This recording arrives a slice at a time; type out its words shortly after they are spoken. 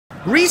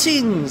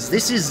Greetings!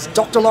 This is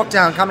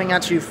DrLockdown coming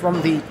at you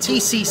from the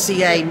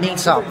TCCA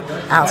meetup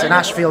out in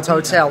Ashfield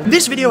Hotel.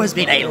 This video has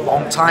been a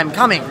long time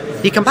coming.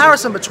 The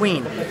comparison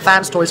between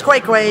Fanstoys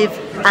Quakewave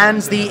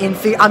and the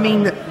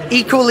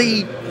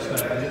equally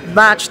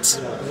matched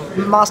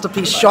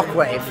masterpiece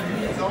Shockwave.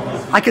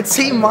 I could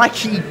see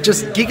Mikey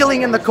just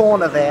giggling in the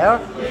corner there.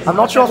 I'm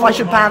not sure if I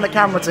should pan the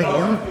camera to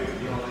him.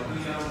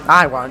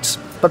 I won't.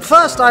 But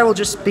first I will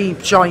just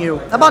be showing you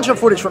a bunch of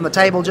footage from the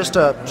table just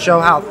to show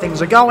how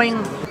things are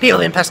going. People have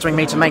been pestering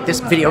me to make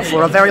this video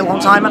for a very long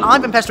time, and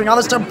I've been pestering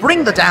others to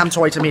bring the damn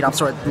toy to meetups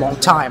for a long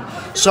time.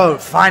 So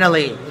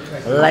finally,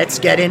 let's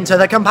get into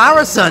the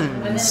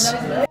comparisons!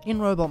 In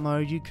robot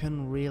mode, you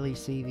can really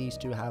see these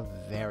two have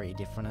very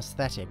different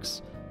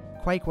aesthetics.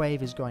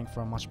 Quakewave is going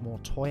for a much more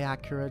toy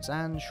accurate,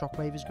 and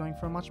Shockwave is going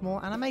for a much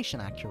more animation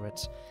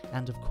accurate.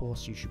 And of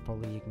course, you should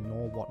probably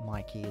ignore what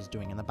Mikey is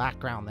doing in the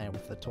background there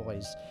with the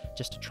toys,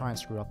 just to try and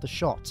screw up the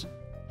shot.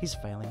 He's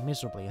failing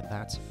miserably at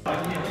that.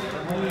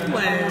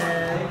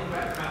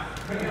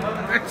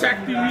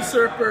 Attack the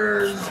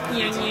usurpers!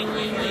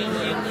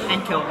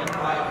 And kill them.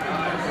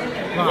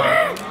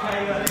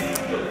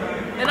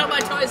 They're not my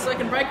toys, so I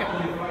can break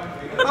them.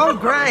 Oh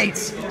great!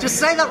 Just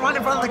say that right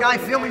in front of the guy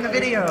filming the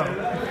video!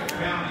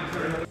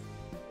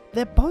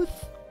 They're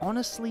both,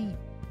 honestly,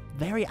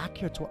 very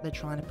accurate to what they're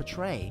trying to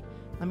portray.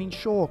 I mean,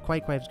 sure,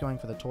 Quakewave's going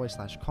for the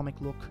toy/comic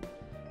look,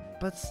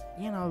 but,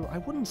 you know, I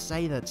wouldn't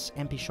say that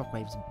MP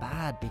Shockwave's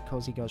bad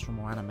because he goes for a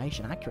more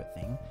animation-accurate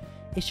thing.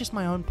 It's just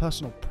my own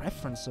personal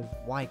preference of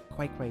why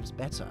Quakewave's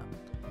better.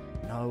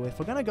 No, if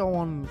we're gonna go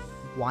on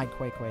why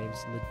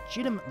Quakewave's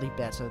legitimately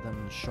better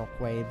than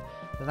Shockwave,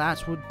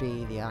 that would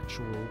be the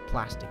actual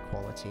plastic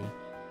quality.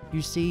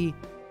 You see,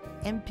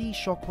 MP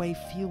Shockwave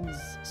feels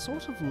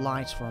sort of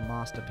light for a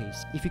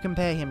Masterpiece. If you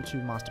compare him to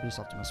Masterpiece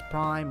Optimus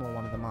Prime, or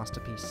one of the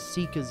Masterpiece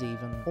Seekers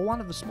even, or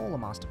one of the smaller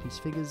Masterpiece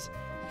figures,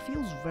 he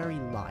feels very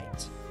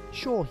light.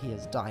 Sure, he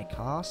is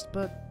die-cast,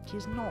 but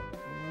he's not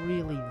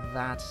really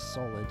that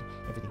solid.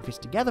 Everything fits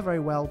together very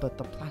well, but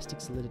the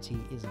plastic solidity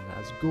isn't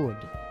as good.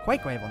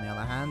 Quakewave, on the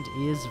other hand,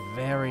 is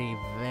very,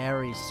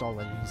 very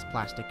solid in his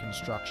plastic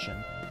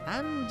construction,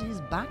 and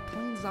his back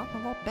cleans up a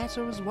lot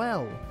better as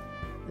well.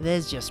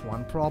 There's just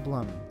one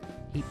problem.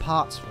 He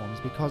parts forms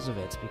because of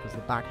it, because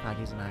the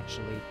backpack isn't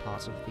actually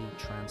part of the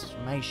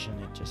transformation,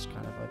 it just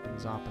kind of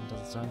opens up and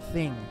does its own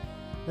thing.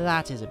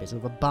 That is a bit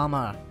of a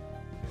bummer.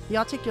 The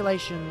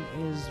articulation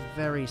is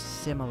very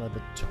similar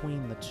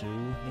between the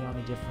two. The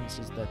only difference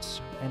is that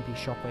MP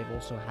Shockwave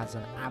also has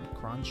an ab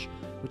crunch,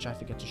 which I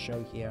forget to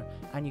show here,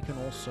 and you can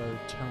also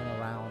turn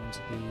around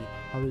the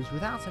hose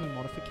without any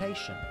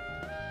modification.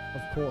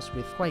 Of course,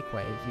 with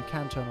Quakewave, you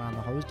can turn around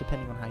the hose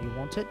depending on how you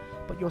want it,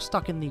 but you're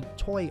stuck in the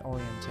toy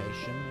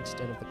orientation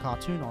instead of the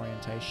cartoon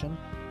orientation,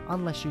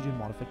 unless you do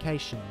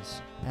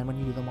modifications. And when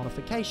you do the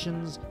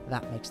modifications,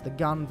 that makes the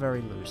gun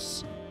very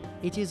loose.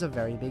 It is a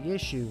very big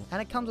issue,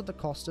 and it comes at the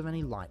cost of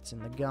any lights in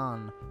the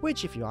gun,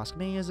 which, if you ask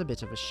me, is a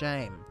bit of a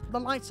shame. The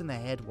lights in the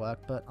head work,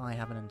 but I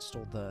haven't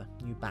installed the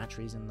new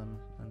batteries in them,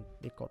 and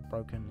it got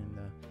broken in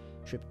the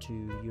trip to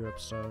Europe,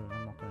 so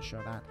I'm not going to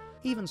show that.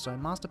 Even so,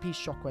 Masterpiece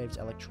Shockwave's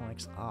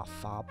electronics are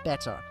far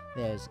better.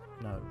 There's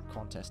no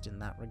contest in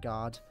that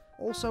regard.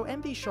 Also,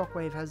 MP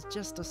Shockwave has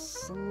just a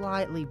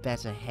slightly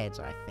better head,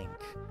 I think.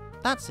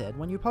 That said,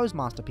 when you pose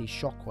Masterpiece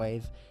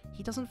Shockwave,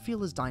 he doesn't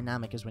feel as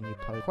dynamic as when you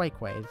pose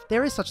Quakewave.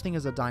 There is such thing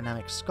as a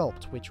dynamic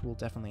sculpt, which will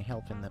definitely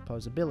help in the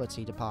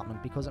posability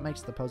department, because it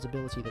makes the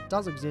posability that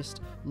does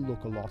exist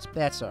look a lot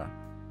better.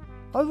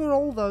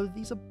 Overall, though,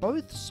 these are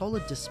both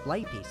solid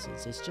display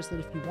pieces. It's just that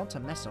if you want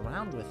to mess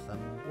around with them,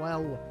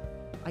 well,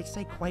 I'd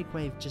say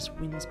Quakewave just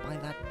wins by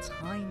that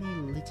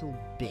tiny little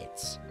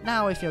bit.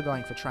 Now, if you're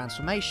going for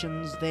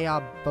transformations, they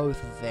are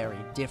both very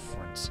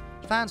different.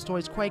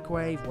 Fanstoys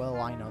Quakewave, well,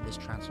 I know this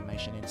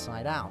transformation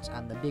inside out,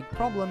 and the big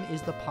problem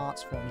is the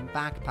parts-forming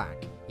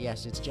backpack.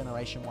 Yes, it's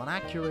Generation 1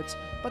 accurate,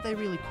 but they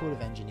really could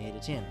have engineered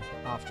it in.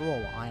 After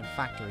all, Iron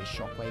Factory's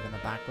Shockwave in the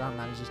background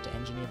manages to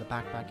engineer the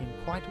backpack in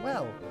quite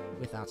well,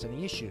 without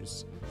any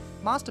issues.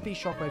 Masterpiece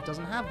Shockwave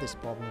doesn't have this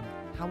problem,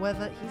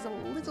 however, he's a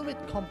little bit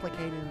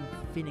complicated and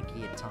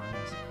finicky at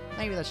times.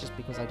 Maybe that's just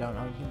because I don't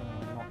own him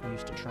and I'm not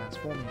used to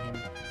transforming him,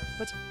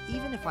 but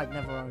even if I'd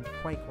never owned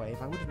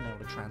Quakewave, I would have been able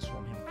to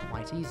transform him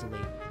quite easily.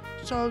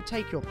 So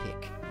take your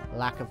pick.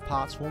 Lack of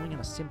parts forming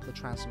and a simpler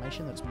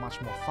transformation that's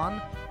much more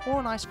fun, or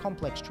a nice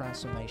complex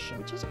transformation,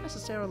 which isn't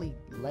necessarily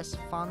less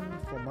fun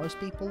for most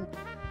people.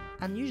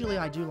 And usually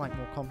I do like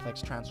more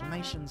complex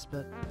transformations,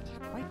 but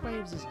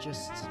Quakewave's is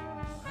just,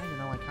 I don't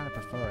know, I kind of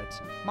prefer it.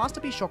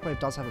 Masterpiece Shockwave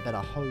does have a better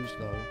hose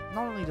though.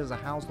 Not only does it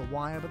house the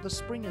wire, but the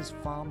spring is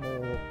far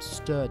more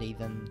sturdy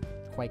than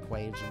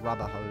Quakewave's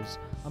rubber hose.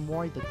 I'm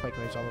worried that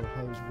Quakewave's other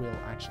hose will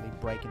actually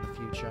break in the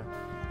future.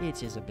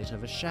 It is a bit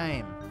of a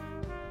shame.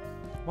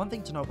 One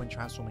thing to note when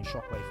transforming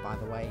Shockwave, by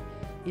the way,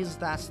 is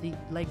that the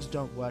legs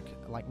don't work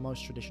like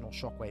most traditional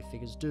Shockwave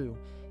figures do.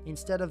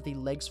 Instead of the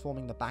legs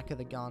forming the back of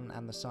the gun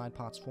and the side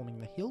parts forming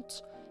the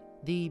hilt,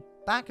 The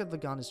back of the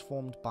gun is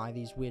formed by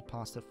these weird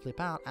parts that flip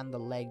out, and the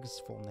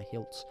legs form the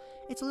hilt.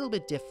 It's a little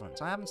bit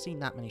different. I haven't seen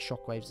that many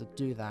Shockwaves that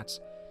do that,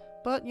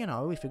 but, you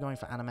know, if you're going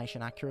for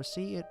animation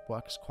accuracy, it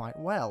works quite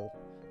well.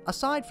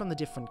 Aside from the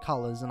different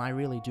colours, and I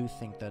really do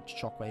think that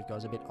Shockwave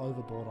goes a bit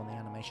overboard on the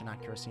animation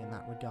accuracy in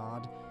that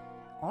regard,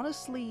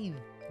 honestly,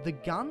 the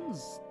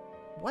guns,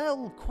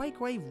 well,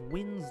 Quakewave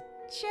wins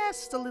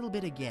just a little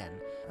bit again.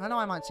 I know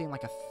I might seem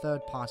like a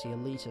third-party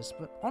elitist,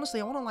 but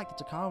honestly, I want to like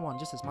the Takara one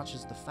just as much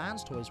as the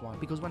Fanstoys one,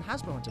 because when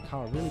Hasbro and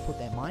Takara really put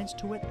their minds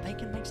to it, they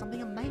can make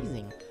something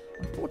amazing.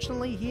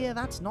 Unfortunately, here,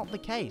 that's not the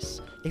case.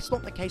 It's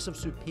not the case of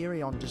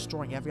Superion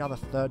destroying every other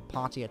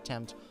third-party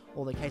attempt,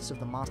 or the case of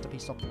the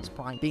Masterpiece Optimus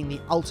Prime being the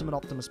ultimate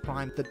Optimus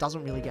Prime that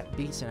doesn't really get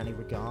beat in any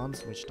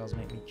regards, which does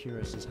make me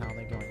curious as how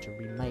they're going to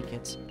remake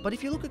it. But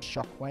if you look at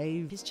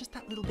Shockwave, it's just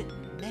that little bit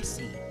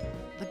messy.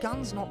 The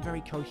gun's not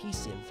very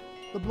cohesive.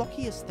 The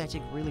blocky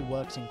aesthetic really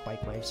works in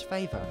Quakewave's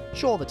favour.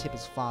 Sure, the tip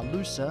is far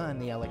looser,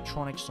 and the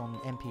electronics on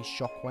MP's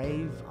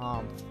Shockwave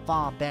are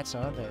far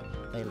better.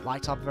 They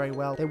light up very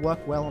well, they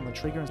work well on the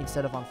trigger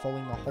instead of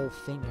unfolding the whole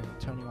thing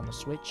and turning on the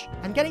switch.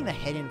 And getting the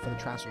head in for the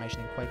transformation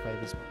in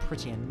Quakewave is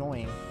pretty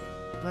annoying,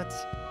 but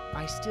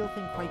I still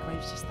think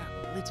Quakewave's just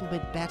that little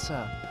bit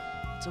better.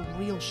 It's a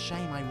real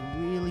shame. I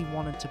really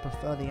wanted to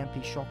prefer the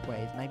MP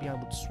Shockwave. Maybe I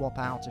would swap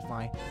out if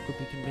I could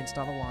be convinced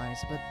otherwise,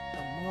 but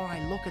the more I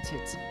look at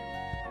it,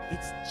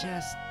 it's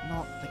just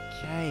not the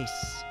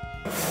case.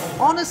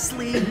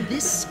 Honestly,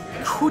 this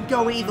could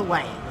go either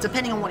way,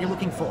 depending on what you're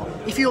looking for.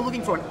 If you're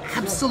looking for an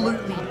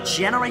absolutely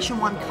Generation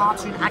 1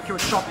 cartoon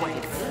accurate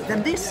Shockwave,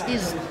 then this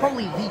is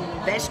probably the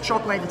best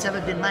Shockwave that's ever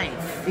been made.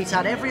 Beats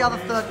out every other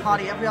third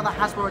party, every other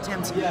Hasbro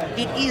attempt.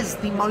 It is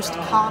the most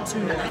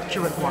cartoon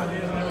accurate one.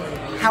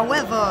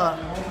 However,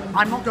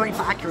 I'm not going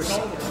for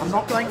accuracy. I'm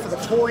not going for the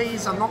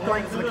toys, I'm not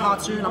going for the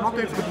cartoon, I'm not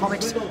going for the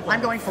comics.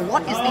 I'm going for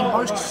what is the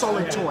most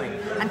solid toy.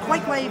 And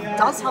Quakewave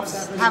does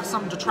have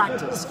some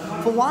detractors.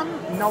 For one,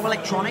 no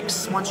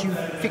electronics once you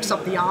fix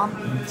up the arm.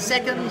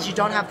 Second, you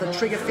don't have the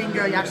trigger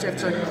finger, you actually have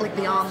to click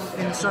the arm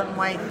in a certain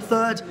way.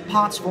 Third,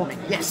 parts forming.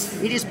 Yes,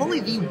 it is probably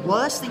the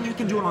worst thing you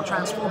can do on a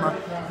Transformer,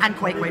 and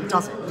Quakewave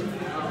does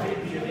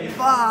it.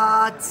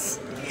 But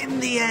in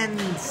the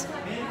end,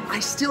 I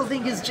still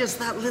think it's just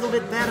that little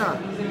bit better.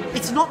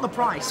 It's not the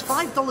price.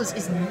 $5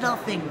 is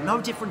nothing,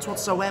 no difference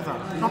whatsoever.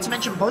 Not to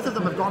mention both of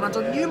them have gone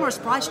under numerous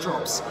price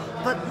drops,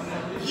 but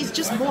he's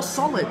just more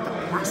solid.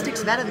 The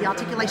plastic's better, the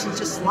articulation's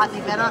just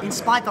slightly better, in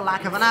spite of the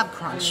lack of an ab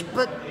crunch,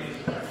 but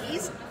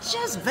he's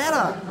just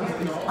better.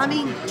 I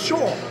mean,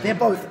 sure, they're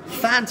both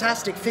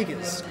fantastic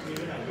figures,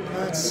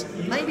 but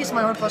maybe it's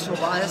my own personal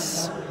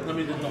bias.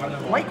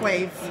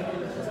 Quakewave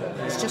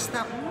is just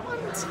that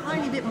one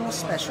tiny bit more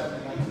special.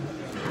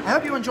 I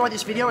hope you enjoyed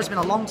this video. It's been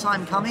a long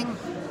time coming.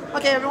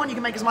 Okay, everyone, you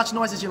can make as much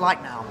noise as you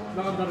like now.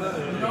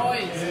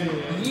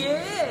 Noise!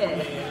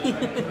 Yeah!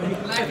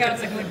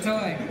 Blackout's a good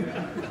toy.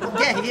 Well,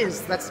 yeah, he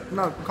is. That's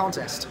no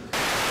contest.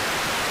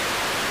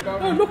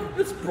 Oh, look,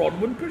 it's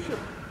Bronwyn Bishop.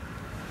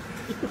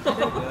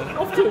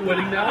 Off to a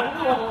wedding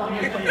now.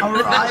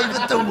 Arrive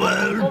at the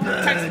world,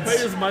 birds.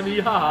 Taxpayers' money,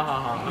 ha ha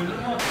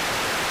ha ha.